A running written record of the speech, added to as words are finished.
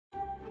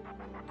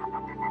Hi,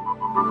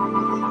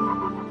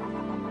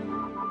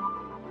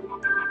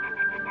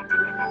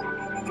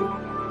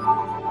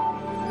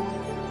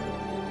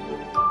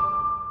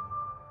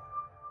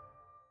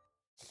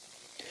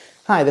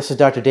 this is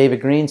Dr.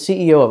 David Greene,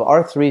 CEO of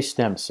R3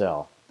 Stem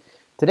Cell.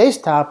 Today's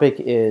topic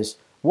is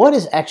what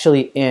is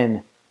actually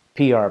in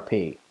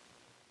PRP.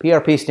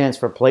 PRP stands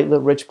for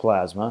platelet-rich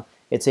plasma.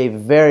 It's a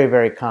very,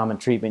 very common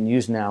treatment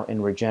used now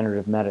in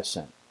regenerative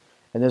medicine.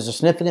 And there's a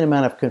significant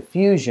amount of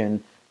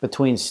confusion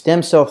between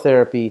stem cell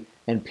therapy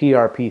and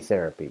PRP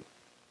therapy.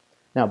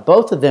 Now,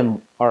 both of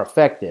them are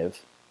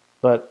effective,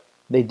 but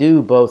they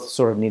do both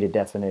sort of need a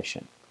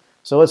definition.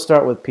 So let's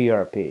start with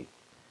PRP.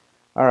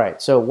 All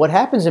right, so what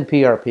happens in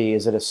PRP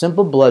is that a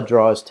simple blood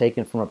draw is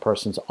taken from a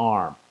person's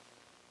arm.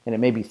 And it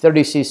may be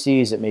 30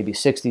 cc's, it may be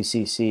 60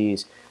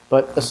 cc's,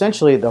 but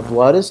essentially the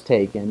blood is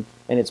taken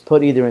and it's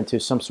put either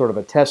into some sort of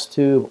a test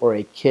tube or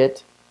a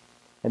kit,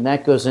 and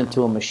that goes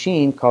into a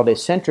machine called a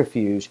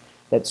centrifuge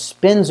that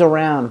spins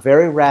around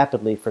very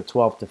rapidly for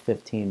 12 to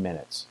 15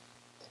 minutes.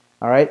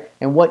 All right,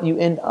 and what you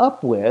end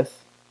up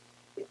with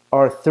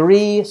are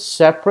 3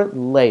 separate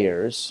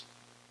layers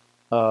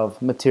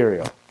of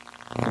material.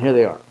 And here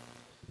they are.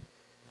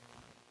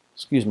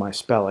 Excuse my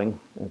spelling,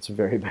 it's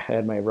very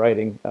bad, my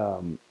writing.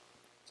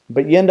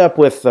 But you end up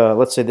with,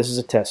 let's say this is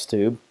a test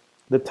tube.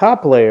 The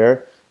top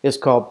layer is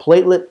called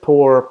platelet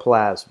poor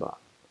plasma.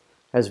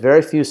 It has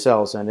very few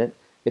cells in it.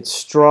 It's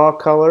straw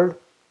colored,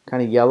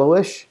 kind of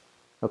yellowish,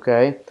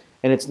 okay?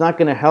 And it's not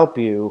going to help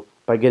you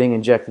by getting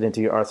injected into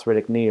your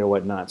arthritic knee or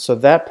whatnot. So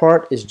that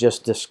part is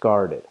just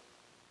discarded,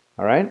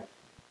 all right?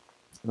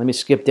 Let me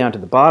skip down to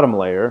the bottom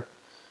layer,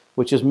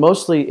 which is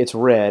mostly, it's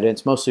red, and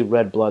it's mostly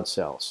red blood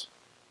cells.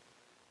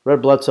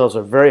 Red blood cells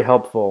are very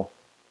helpful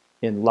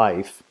in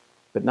life,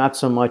 but not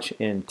so much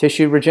in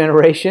tissue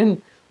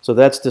regeneration, so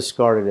that's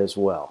discarded as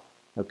well,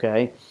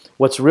 okay?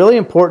 What's really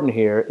important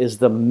here is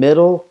the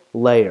middle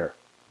layer,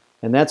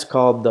 and that's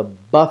called the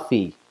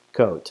Buffy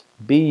coat,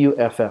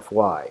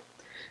 B-U-F-F-Y.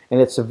 And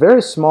it's a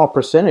very small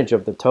percentage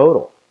of the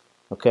total,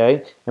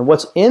 okay? And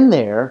what's in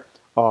there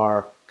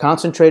are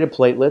concentrated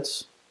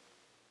platelets,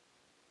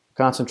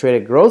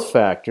 concentrated growth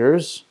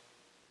factors,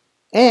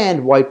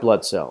 and white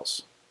blood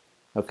cells.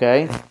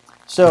 Okay,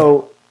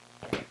 so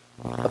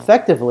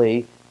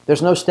effectively,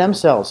 there's no stem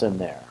cells in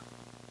there,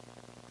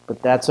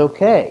 but that's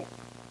okay,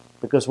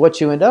 because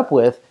what you end up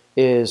with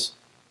is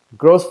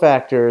growth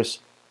factors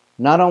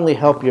not only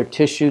help your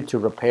tissue to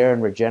repair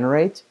and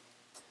regenerate,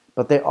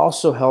 but they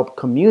also help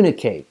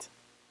communicate,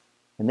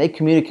 and they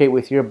communicate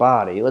with your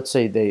body. Let's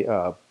say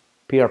the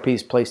PRP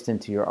is placed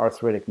into your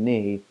arthritic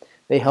knee.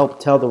 They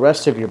help tell the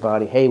rest of your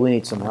body, hey, we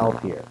need some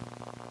help here.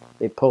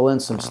 They pull in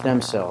some stem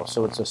cells,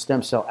 so it's a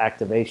stem cell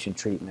activation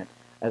treatment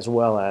as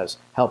well as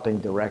helping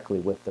directly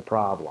with the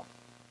problem.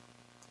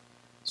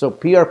 So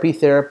PRP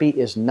therapy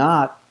is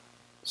not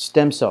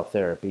stem cell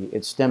therapy,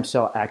 it's stem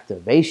cell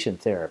activation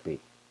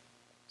therapy.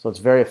 So it's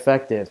very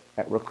effective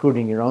at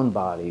recruiting your own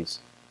body's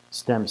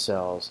stem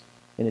cells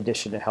in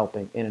addition to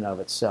helping in and of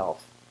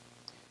itself.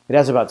 It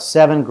has about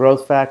 7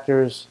 growth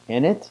factors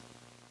in it,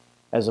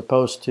 as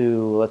opposed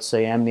to, let's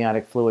say,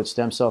 amniotic fluid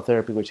stem cell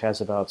therapy, which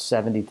has about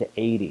 70 to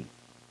 80.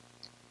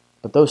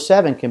 But those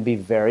 7 can be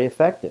very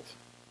effective.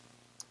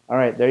 All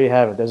right, there you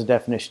have it. There's a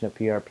definition of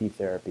PRP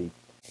therapy.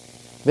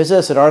 Visit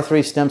us at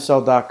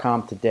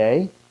r3stemcell.com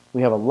today.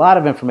 We have a lot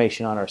of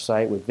information on our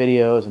site with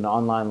videos and an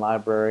online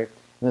library. And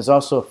there's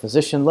also a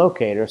physician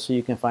locator so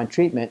you can find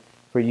treatment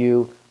for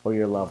you or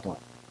your loved one.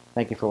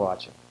 Thank you for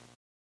watching.